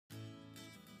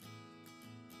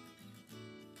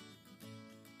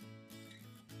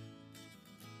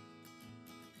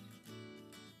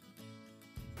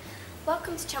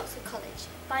Welcome to Chelmsford College.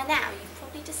 By now you've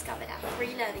probably discovered our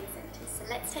free learning centres, so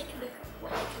let's take a look at what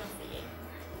they can offer you.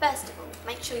 First of all,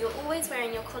 make sure you're always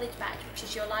wearing your college badge, which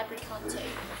is your library card too.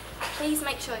 Please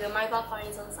make sure your mobile phone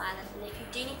is on silent, and if you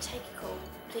do need to take a call,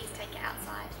 please take it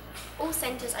outside. All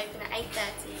centres open at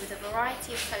 8:30 with a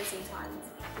variety of closing times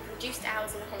with reduced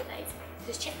hours and holidays.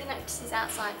 Just check the notices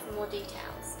outside for more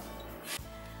details.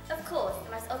 Of course,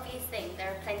 the most obvious thing,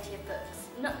 there are plenty of books.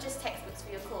 Not just textbooks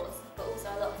for your course, but also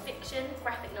a lot of fiction,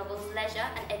 graphic novels, leisure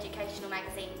and educational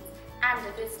magazines, and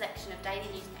a good selection of daily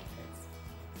newspapers.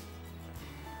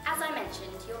 As I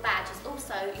mentioned, your badge is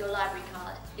also your library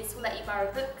card. This will let you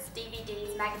borrow books,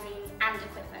 DVDs, magazines and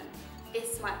equipment.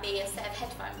 This might be a set of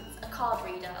headphones, a card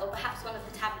reader, or perhaps one of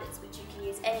the tablets which you can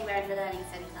use anywhere in the learning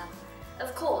centre.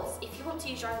 Of course, if you want to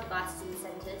use your own devices in the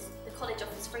centres, the college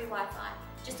offers free Wi-Fi.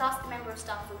 Just ask a member of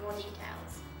staff for more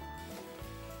details.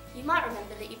 You might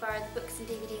remember that you borrow the books and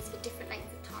DVDs for different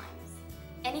lengths of times.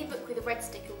 Any book with a red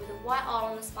sticker with a white R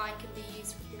on the spine can be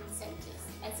used within the centres,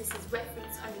 as this is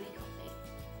reference only copy.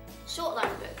 Short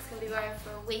loan books can be borrowed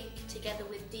for a week together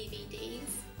with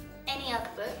DVDs. Any other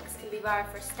books can be borrowed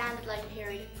for a standard loan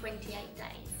period of 28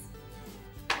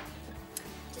 days.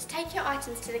 Just take your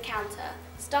items to the counter.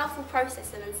 Staff will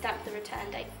process them and stamp the return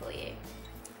date for you.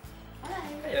 Hello.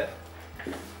 Yeah.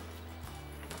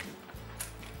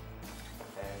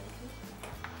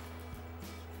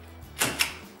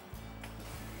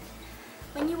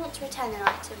 When you want to return an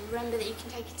item, remember that you can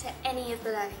take it to any of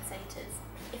the learning centres.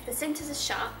 If the centres are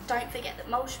shut, don't forget that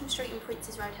Molsham Street and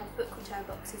Princes Road have book return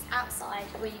boxes outside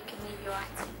where you can leave your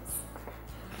items.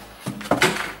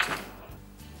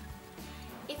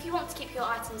 If you want to keep your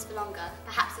items for longer,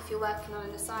 perhaps if you're working on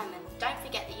an assignment, don't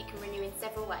forget that you can renew in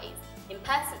several ways. In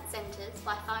person centres,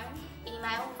 by phone,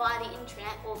 email, via the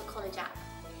intranet or the college app.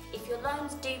 If your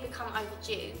loans do become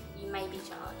overdue, you may be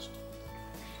charged.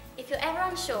 If you're ever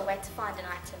unsure where to find an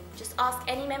item, just ask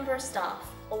any member of staff,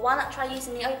 or why not try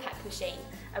using the OPAC machine,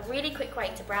 a really quick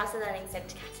way to browse the Learning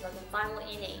Centre catalogue and find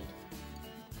what you need.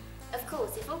 Of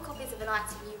course, if all copies of an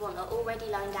item you want are already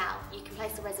loaned out, you can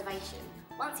place a reservation.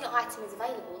 Once your item is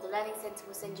available, the Learning Centre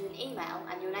will send you an email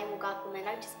and your name will go up on their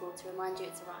notice board to remind you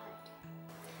it's arrived.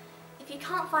 If you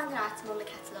can't find an item on the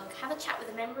catalogue, have a chat with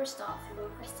a member of staff who will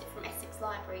request it from Essex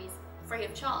Libraries, free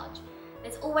of charge.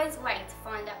 There's always a way to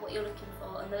find out what you're looking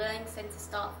for, and the Learning Centre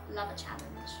staff love a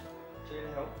challenge. Do you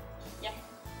need help? Yeah.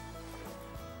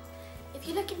 If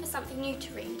you're looking for something new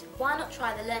to read, why not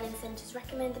try the Learning Centre's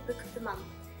Recommended Book of the Month?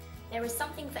 There is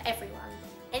something for everyone.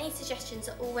 Any suggestions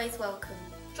are always welcome.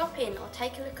 Drop in or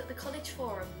take a look at the college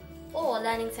forum or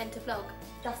Learning Centre blog,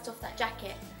 dust off that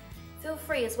jacket. Feel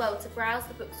free as well to browse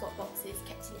the book swap boxes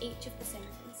kept in each of the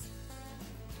centres.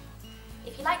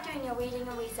 If you like doing your reading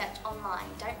and research online,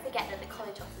 don't forget that the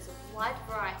college offers a wide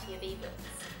variety of ebooks.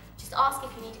 Just ask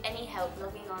if you need any help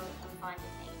logging on and finding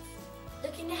these.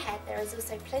 Looking ahead, there is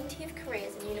also plenty of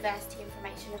careers and university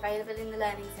information available in the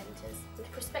learning centres,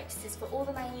 with prospectuses for all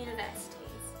the main universities.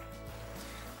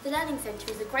 The Learning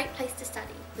Centre is a great place to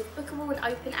study, with bookable and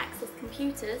open access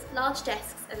computers, large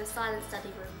desks and a silent study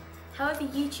room. However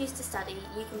you choose to study,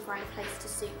 you can find a place to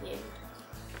suit you.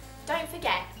 Don't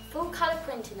forget, full colour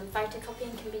printing and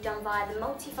photocopying can be done via the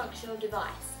multifunctional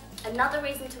device. Another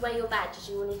reason to wear your badge is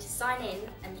you will need to sign in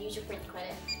and use your print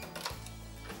credit.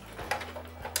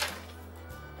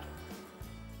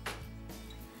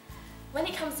 When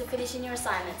it comes to finishing your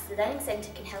assignments, the Learning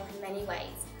Centre can help in many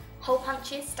ways. Hole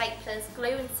punches, staplers, glue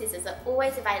and scissors are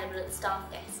always available at the staff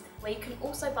desk, where you can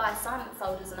also buy assignment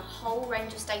folders and a whole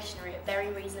range of stationery at very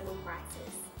reasonable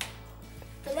prices.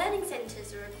 The Learning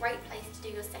Centres are a great place to do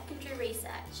your secondary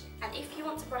research, and if you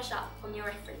want to brush up on your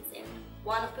referencing,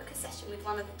 why not book a session with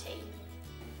one of the team?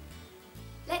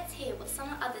 Let's hear what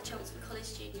some other Chelmsford College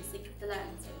students think of the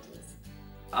Learning Centres.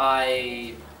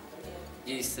 I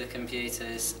use the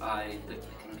computers, I look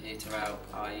the computer out,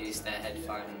 I use their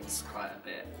headphones quite a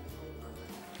bit.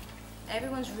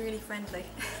 Everyone's really friendly.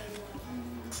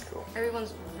 Cool.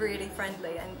 Everyone's really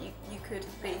friendly, and you could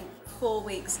be 4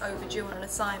 weeks overdue on an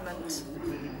assignment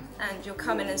and you'll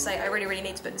come in and say, I really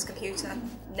need to book this computer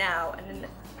now, and then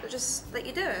they'll just let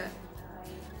you do it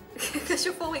because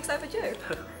you're 4 weeks overdue.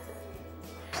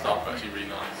 Staff are actually really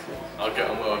nice. I'll get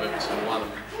on well with every single one of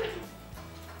them.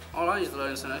 I use the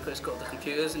Learning Centre because it's got the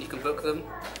computers and you can book them.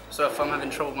 So if I'm having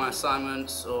trouble with my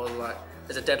assignments, or like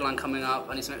there's a deadline coming up,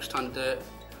 I need some extra time to do it,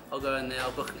 I'll go in there,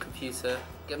 I'll book a computer,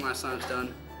 get my assignments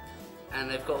done, and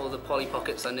they've got all the Polly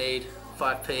Pockets I need,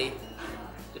 5p,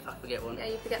 if I forget one. Yeah,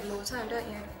 you forget them all the time, don't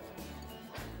you?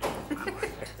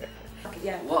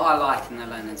 Yeah. What I like in the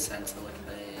Learning Centre would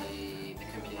be the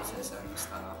computers and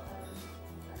stuff.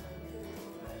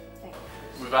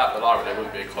 without the library there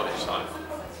wouldn't be a college site.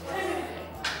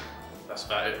 That's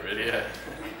about it really, yeah.